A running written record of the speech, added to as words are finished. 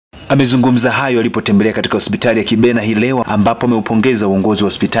Amezungumza hayo alipotembelea katika hospitali ya Kibena hii leo, ambapo ameupongeza uongozi wa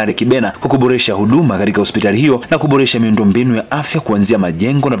hospitali ya Kibena kwa kuboresha huduma katika hospitali hiyo na kuboresha miundombinu ya afya kuanzia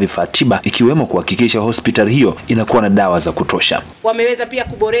majengo na vifaa tiba, ikiwemo kuhakikisha hospitali hiyo inakuwa na dawa za kutosha. Wameweza pia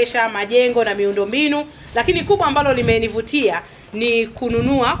kuboresha majengo na miundombinu, lakini kubwa ambalo limenivutia ni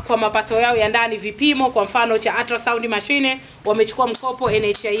kununua kwa mapato yao ya ndani vipimo, kwa mfano cha ultrasound machine wamechukua mkopo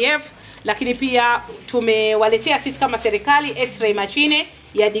NHIF, lakini pia tumewaletea sisi kama serikali x-ray machine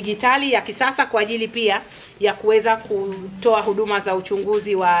ya digitali ya kisasa kwa ajili pia ya kuweza kutoa huduma za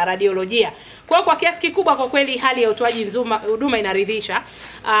uchunguzi wa radiolojia. Kwa kiasi kikubwa kwa kweli hali ya utoaji huduma inaridhisha.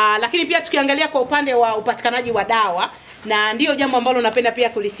 Lakini pia tukiangalia kwa upande wa upatikanaji wa dawa, na ndio jambo ambalo napenda pia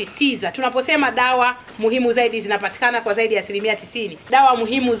kulisisitiza. Tunaposema dawa muhimu zaidi zinapatikana kwa zaidi ya 90%. Dawa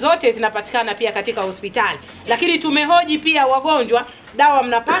muhimu zote zinapatikana pia katika hospitali. Lakini tumehoji pia wagonjwa, dawa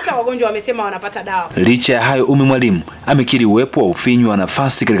mnapata, wagonjwa wamesema wanapata dawa. Licha ya Hayo Ummy Mwalimu amekiri uwepo wa ufinyu wa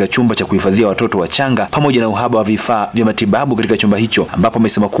nafasi katika chumba cha kuhifadhia watoto wachanga pamoja na uhaba wa vifaa vya matibabu katika chumba hicho, ambapo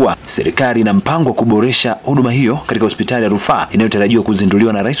amesema kuwa serikali ina mpango wa kuboresha huduma hiyo katika hospitali ya rufaa inayotarajiwa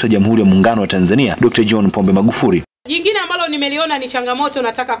kuzinduliwa na Rais wa Jamhuri ya Muungano wa Tanzania Dr. John Pombe Magufuli. Jingine ambalo nimeliona ni changamoto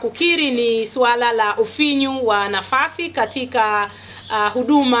nataka kukiri ni suala la ufinyu wa nafasi katika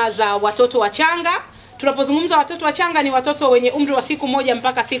huduma za watoto wachanga. Tunapozungumza watoto wachanga ni watoto wenye umri wa siku 1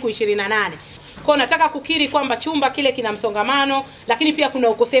 mpaka siku 28. Kwa nataka kukiri kwamba chumba kile kina msongamano, lakini pia kuna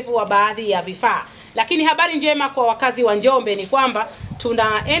ukosefu wa baadhi ya vifaa. Lakini habari njema kwa wakazi wa Njombe ni kwamba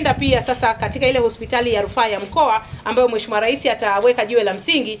tunaenda pia sasa katika ile hospitali ya rufaa ya mkoa ambayo Mheshimiwa Rais ataweka jiwe la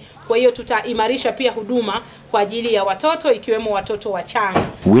msingi. Kwa hiyo tutaimarisha pia huduma kwa ajili ya watoto ikiwemo watoto wachanga.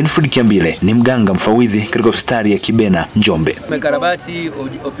 Winfred Kiambile ni mganga mfawidhi katika hospitali ya Kibena, Njombe. Tumekarabati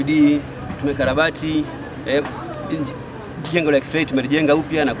OPD, tumekarabati jengo la X-ray tumejenga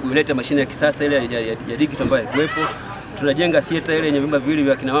upya na kuleta mashine ya kisasa ile ya digital ambayo haikuwepo. Tunajenga theater ile yenye vyumba viwili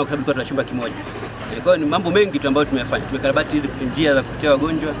vya kina mama kwa sababu tuna chumba kimoja. Kwa hiyo ni mambo mengi tu ambayo tumeyafanya. Tumekarabati hizi njia za kutetea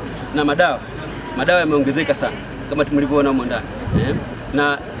wagonjwa na madawa. Madawa yameongezeka sana kama mlivyoona huko ndani.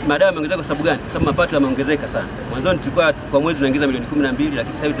 Na madawa yameongezeka kwa sababu gani? Kwa sababu mapato yameongezeka sana. Mwanzo tulikuwa kwa mwezi tunaingiza milioni 12,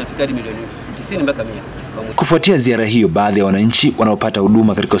 lakini sasa hivi tunafika hadi milioni 90 mpaka 100. Kufuatia ziara hiyo, baadhi ya wananchi wanaopata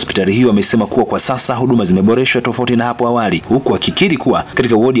huduma katika hospitali hiyo wamesema kuwa kwa sasa huduma zimeboreshwa tofauti na hapo awali, huku wakikiri kuwa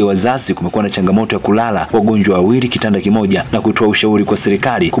katika wodi ya wazazi kumekuwa na changamoto ya kulala wagonjwa wawili kitanda kimoja, na kutoa ushauri kwa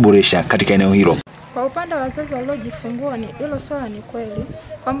serikali kuboresha katika eneo hilo. Kwa upande wa wazazi waliojifungua ni hilo swala ni kweli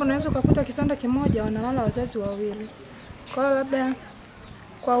kwamba unaweza kukuta kitanda kimoja wanalala wazazi wawili. Kwa hiyo labda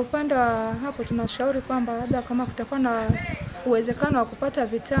kwa upande wa hapo tunashauri kwamba labda kama kutakuwa na uwezekano wa kupata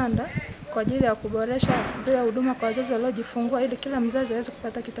vitanda kwa ajili ya kuboresha bila huduma kwa wazazi waliojifungua ili kila mzazi aweze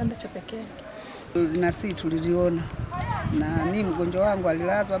kupata kitanda cha pekee. Na sisi tuliliona, na mimi mgonjwa wangu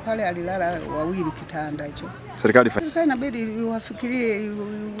alilazwa pale, alilala wawili kitanda hicho. Serikali inabidi iwafikirie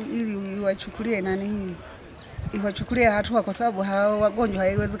ili iwachukulie hatua, kwa sababu hao wagonjwa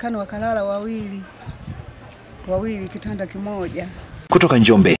haiwezekani wakalala wawili kitanda kimoja. Kutoka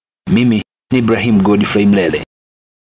Njombe, mimi ni Ibrahim Godfrey Mlele.